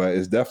matter. But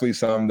it's definitely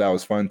something that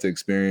was fun to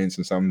experience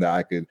and something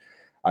that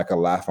I could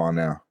laugh on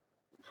now.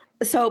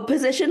 So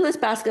positionless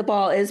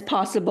basketball is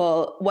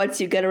possible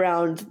once you get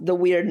around the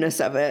weirdness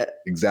of it.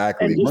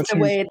 Exactly. And just the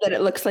way that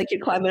it looks like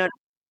you're climbing on.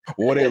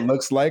 What it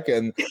looks like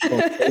and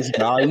its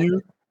value,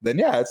 then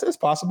yeah, it's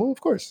possible, of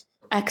course.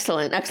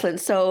 Excellent.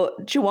 So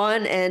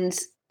Juwan and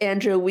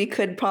Andrew, we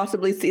could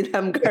possibly see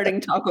them guarding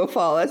Taco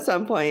Fall at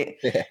some point.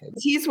 Yeah.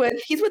 He's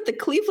with the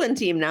Cleveland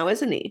team now,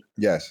 isn't he?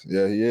 Yes.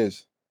 Yeah, he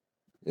is.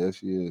 Yes,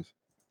 he is.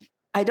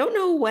 I don't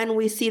know when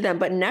we see them,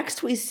 but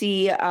next we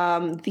see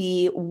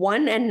the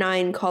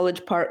 1-9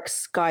 College Park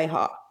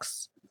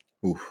Skyhawks.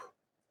 Oof.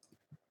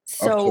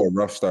 So up to a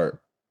rough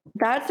start.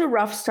 That's a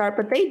rough start,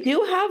 but they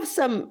do have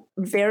some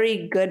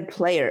very good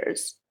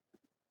players.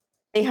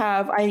 They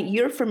have,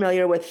 you're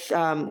familiar with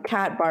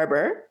Cat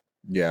Barber.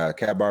 Yeah,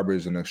 Cat Barber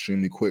is an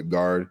extremely quick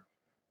guard.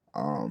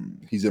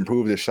 He's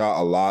improved his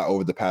shot a lot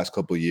over the past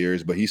couple of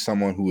years, but he's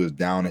someone who is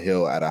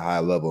downhill at a high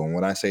level. And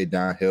when I say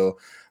downhill,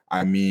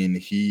 I mean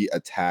he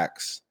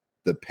attacks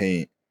the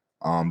paint.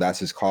 That's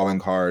his calling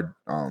card.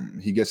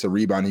 He gets a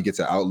rebound, he gets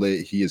an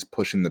outlet, he is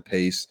pushing the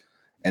pace.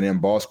 And in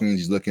ball screens,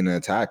 he's looking to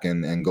attack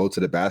and go to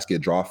the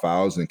basket, draw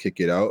fouls, and kick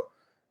it out.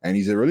 And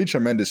he's a really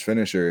tremendous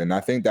finisher. And I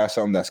think that's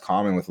something that's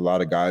common with a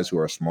lot of guys who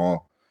are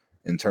small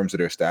in terms of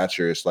their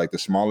stature. It's like the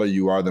smaller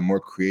you are, the more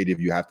creative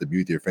you have to be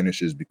with your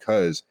finishes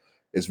because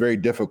it's very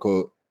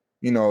difficult.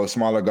 You know,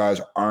 smaller guys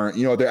aren't,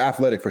 you know, they're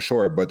athletic for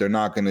sure, but they're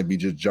not going to be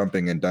just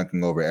jumping and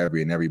dunking over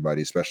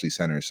everybody, especially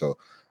centers. So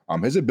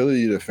his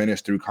ability to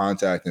finish through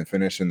contact and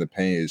finish in the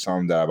paint is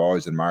something that I've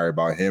always admired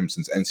about him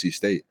since NC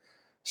State.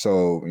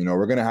 So, you know,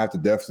 we're going to have to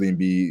definitely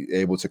be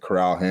able to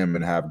corral him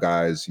and have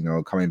guys, you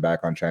know, coming back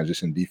on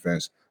transition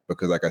defense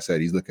because, like I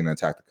said, he's looking to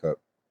attack the cup.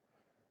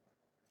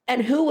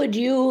 And who would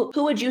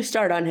you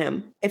start on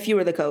him if you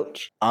were the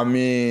coach? I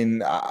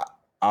mean,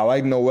 I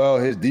like Noel.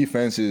 His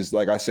defense is,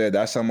 like I said,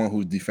 that's someone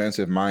who's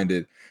defensive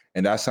minded,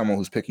 and that's someone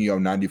who's picking you up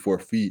 94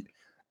 feet.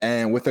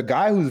 And with a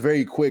guy who's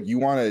very quick, you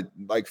want to,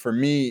 like, for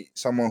me,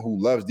 someone who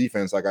loves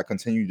defense, like I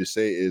continue to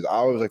say, is I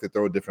always like to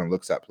throw different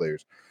looks at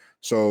players.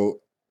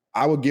 So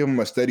I would give him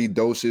a steady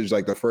dosage.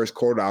 Like the first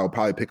quarter, I would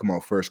probably pick him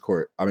up full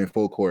court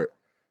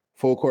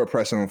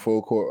pressing him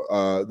full court.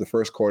 The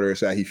first quarter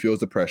so that he feels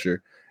the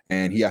pressure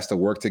and he has to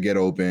work to get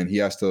open. He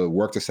has to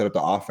work to set up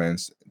the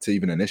offense to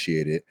even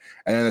initiate it.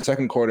 And then the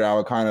second quarter, I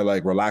would kind of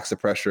like relax the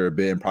pressure a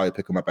bit and probably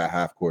pick him up at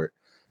half court.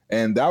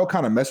 And that would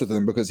kind of mess with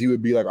him because he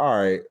would be like,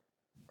 all right,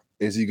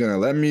 is he going to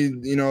let me,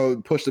 you know,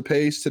 push the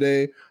pace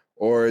today?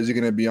 Or is he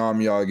going to be on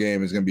me all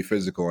game? It's going to be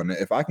physical. And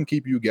if I can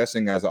keep you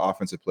guessing as an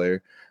offensive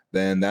player,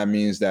 then that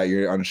means that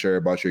you're unsure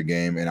about your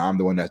game. And I'm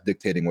the one that's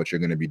dictating what you're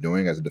going to be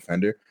doing as a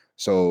defender.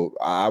 So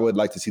I would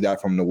like to see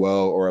that from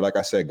Noel, or like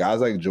I said, guys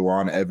like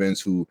Juwan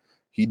Evans, who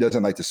he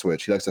doesn't like to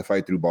switch. He likes to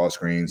fight through ball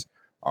screens.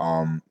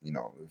 You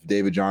know, if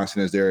David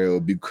Johnson is there, it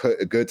would be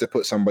good to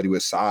put somebody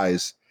with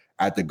size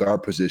at the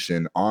guard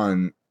position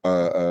on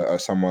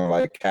someone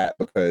like Cat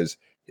because,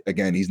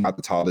 again, he's not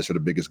the tallest or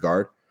the biggest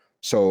guard.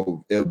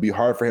 So it would be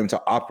hard for him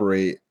to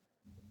operate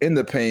in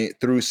the paint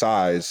through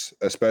size,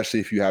 especially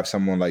if you have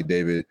someone like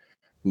David,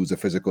 who's a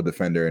physical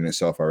defender in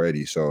itself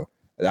already. So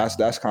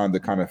that's kind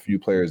of the few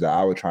players that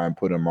I would try and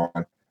put him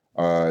on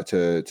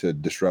to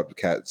disrupt the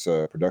Cats'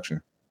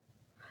 production.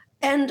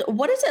 And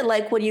what is it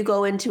like when you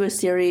go into a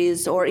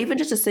series or even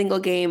just a single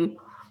game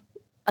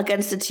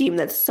against a team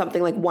that's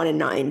something like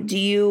 1-9? Do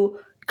you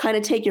kind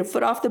of take your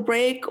foot off the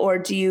brake, or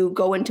do you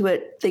go into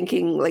it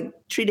thinking, like,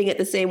 treating it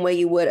the same way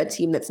you would a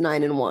team that's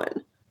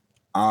 9-1?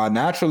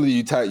 Naturally,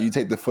 you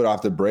take the foot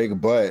off the brake,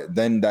 but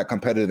then that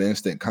competitive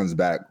instinct comes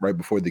back right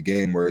before the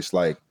game, where it's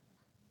like,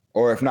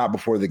 or if not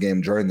before the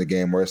game, during the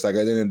game, where it's like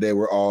at the end of the day,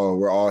 we're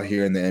all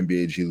here in the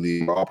NBA G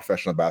League. We're all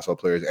professional basketball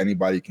players.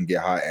 Anybody can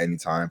get hot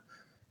anytime.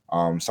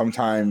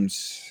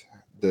 Sometimes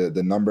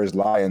the numbers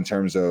lie in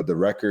terms of the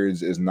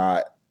records is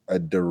not a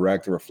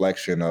direct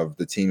reflection of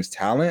the team's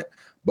talent,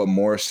 but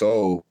more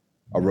so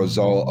a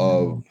result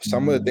of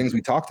some of the things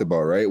we talked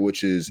about, right?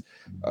 Which is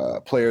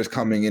players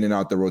coming in and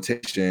out the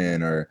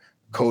rotation, or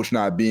coach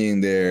not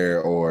being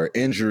there, or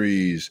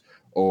injuries,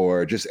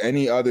 or just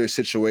any other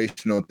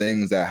situational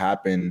things that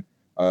happen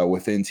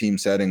within team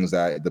settings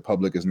that the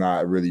public is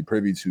not really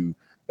privy to,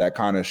 that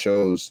kind of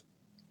shows,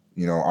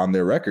 on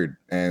their record.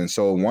 And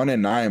so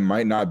 1-9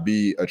 might not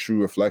be a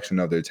true reflection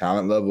of their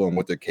talent level and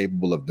what they're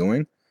capable of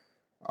doing.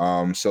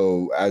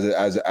 So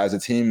as a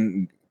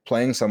team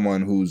playing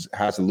someone who's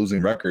has a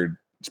losing record,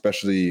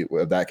 especially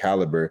of that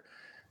caliber,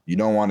 you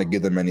don't want to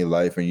give them any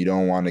life, and you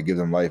don't want to give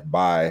them life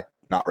by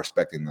not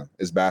respecting them.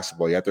 It's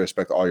basketball. You have to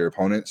respect all your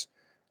opponents.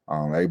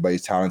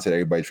 Everybody's talented.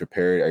 Everybody's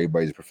prepared.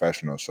 Everybody's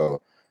professional.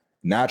 So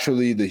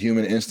naturally, the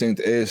human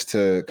instinct is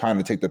to kind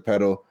of take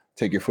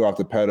your foot off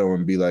the pedal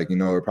and be like,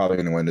 we're probably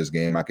going to win this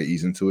game. I could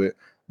ease into it.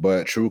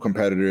 But true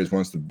competitors,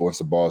 once the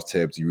ball's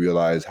tipped, you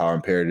realize how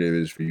imperative it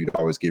is for you to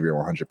always give your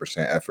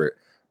 100% effort.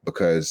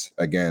 Because,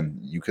 again,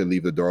 you could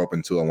leave the door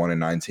open to a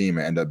 1-9 team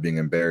and end up being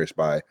embarrassed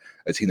by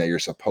a team that you're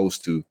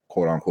supposed to,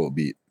 quote unquote,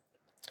 beat.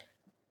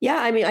 Yeah,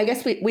 I mean, I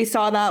guess we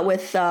saw that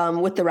with the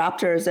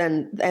Raptors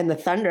and the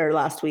Thunder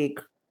last week,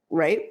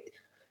 right?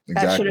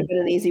 Exactly. That should have been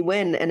an easy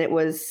win, and it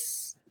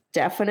was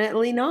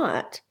definitely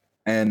not.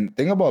 And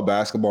thing about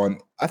basketball,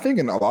 and I think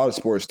in a lot of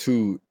sports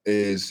too,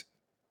 is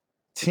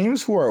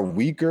teams who are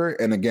weaker,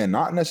 and again,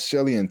 not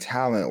necessarily in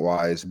talent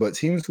wise, but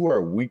teams who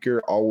are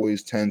weaker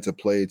always tend to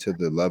play to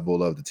the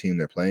level of the team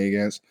they're playing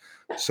against.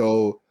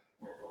 So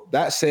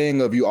that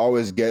saying of you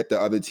always get the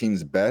other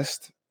team's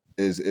best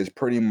is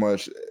pretty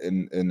much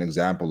an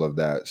example of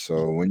that.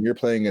 So when you're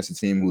playing against a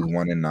team who's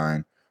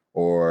 1-9,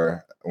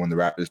 or when the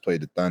Raptors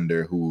played the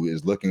Thunder, who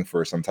is looking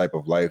for some type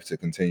of life to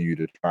continue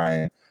to try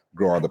and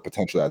grow on the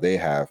potential that they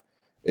have,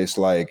 it's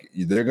like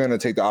they're going to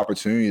take the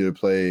opportunity to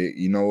play,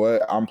 you know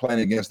what, I'm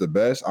playing against the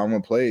best, I'm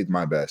going to play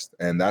my best.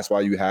 And that's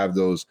why you have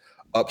those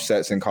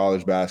upsets in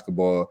college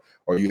basketball,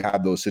 or you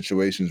have those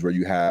situations where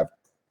you have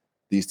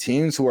these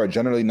teams who are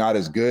generally not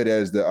as good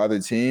as the other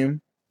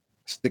team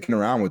sticking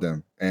around with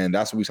them. And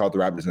that's what we saw with the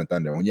Raptors and the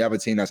Thunder. When you have a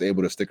team that's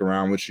able to stick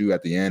around with you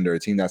at the end, or a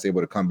team that's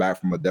able to come back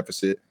from a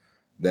deficit,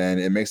 then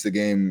it makes the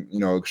game,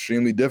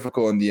 extremely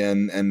difficult in the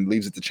end and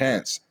leaves it to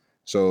chance.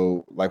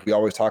 So like we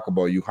always talk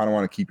about, you kind of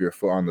want to keep your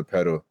foot on the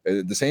pedal.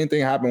 The same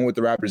thing happened with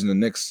the Raptors and the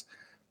Knicks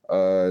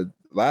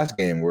last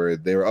game, where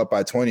they were up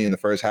by 20 in the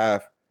first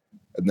half,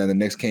 and then the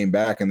Knicks came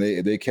back and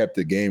they kept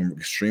the game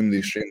extremely,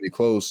 extremely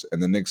close,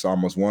 and the Knicks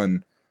almost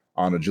won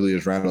on a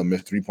Julius Randle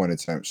missed three-point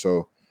attempt.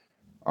 So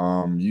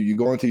you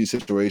go into these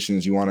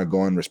situations, you want to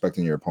go in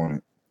respecting your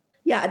opponent.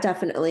 Yeah,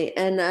 definitely.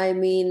 And I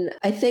mean,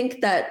 I think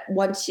that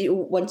once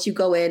you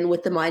go in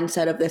with the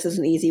mindset of this is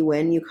an easy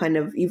win,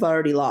 you've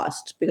already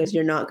lost, because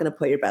you're not going to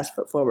put your best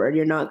foot forward.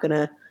 You're not going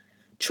to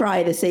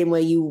try the same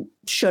way you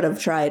should have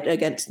tried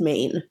against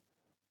Maine.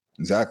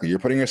 Exactly. You're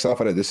putting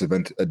yourself at a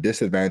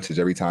disadvantage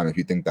every time if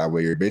you think that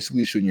way. You're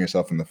basically shooting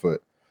yourself in the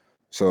foot.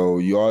 So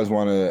you always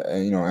want to,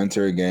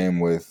 enter a game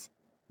with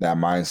that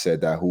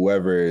mindset that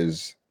whoever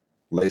is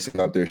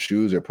lacing up their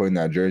shoes or putting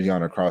that jersey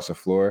on across the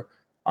floor,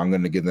 I'm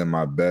going to give them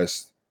my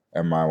best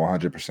and my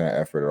 100%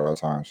 effort at all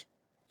times.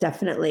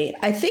 Definitely.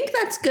 I think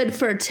that's good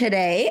for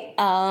today.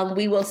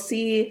 We will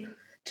see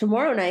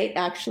tomorrow night,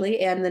 actually,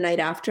 and the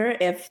night after,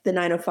 if the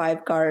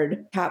 905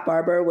 guard Pat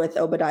Barber with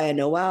Obadiah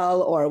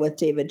Noel or with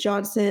David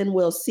Johnson.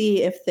 We'll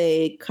see if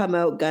they come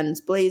out guns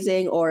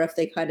blazing or if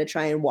they kind of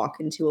try and walk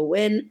into a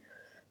win.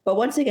 But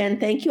once again,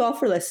 thank you all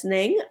for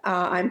listening.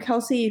 I'm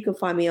Kelsey. You can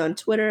find me on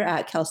Twitter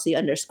at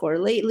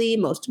Kelsey_lately.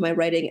 Most of my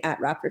writing at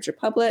Raptors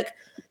Republic.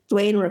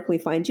 Dwayne, where can we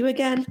find you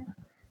again?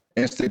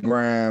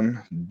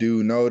 Instagram,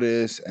 Do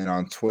Notice, and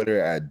on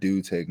Twitter at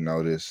Do Take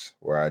Notice,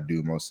 where I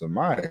do most of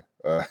my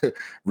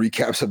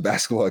recaps of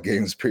basketball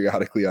games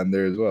periodically on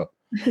there as well.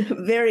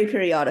 Very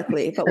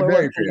periodically, but we're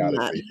very working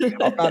periodically. on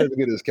that. I'm not as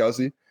good as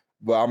Kelsey,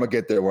 but I'm going to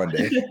get there one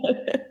day.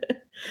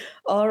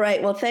 All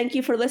right. Well, thank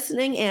you for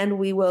listening, and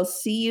we will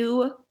see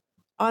you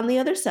on the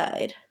other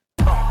side.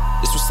 This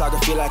what Saga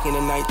feel like in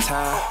the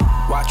nighttime.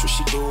 Watch what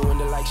she do when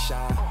the light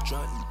shine.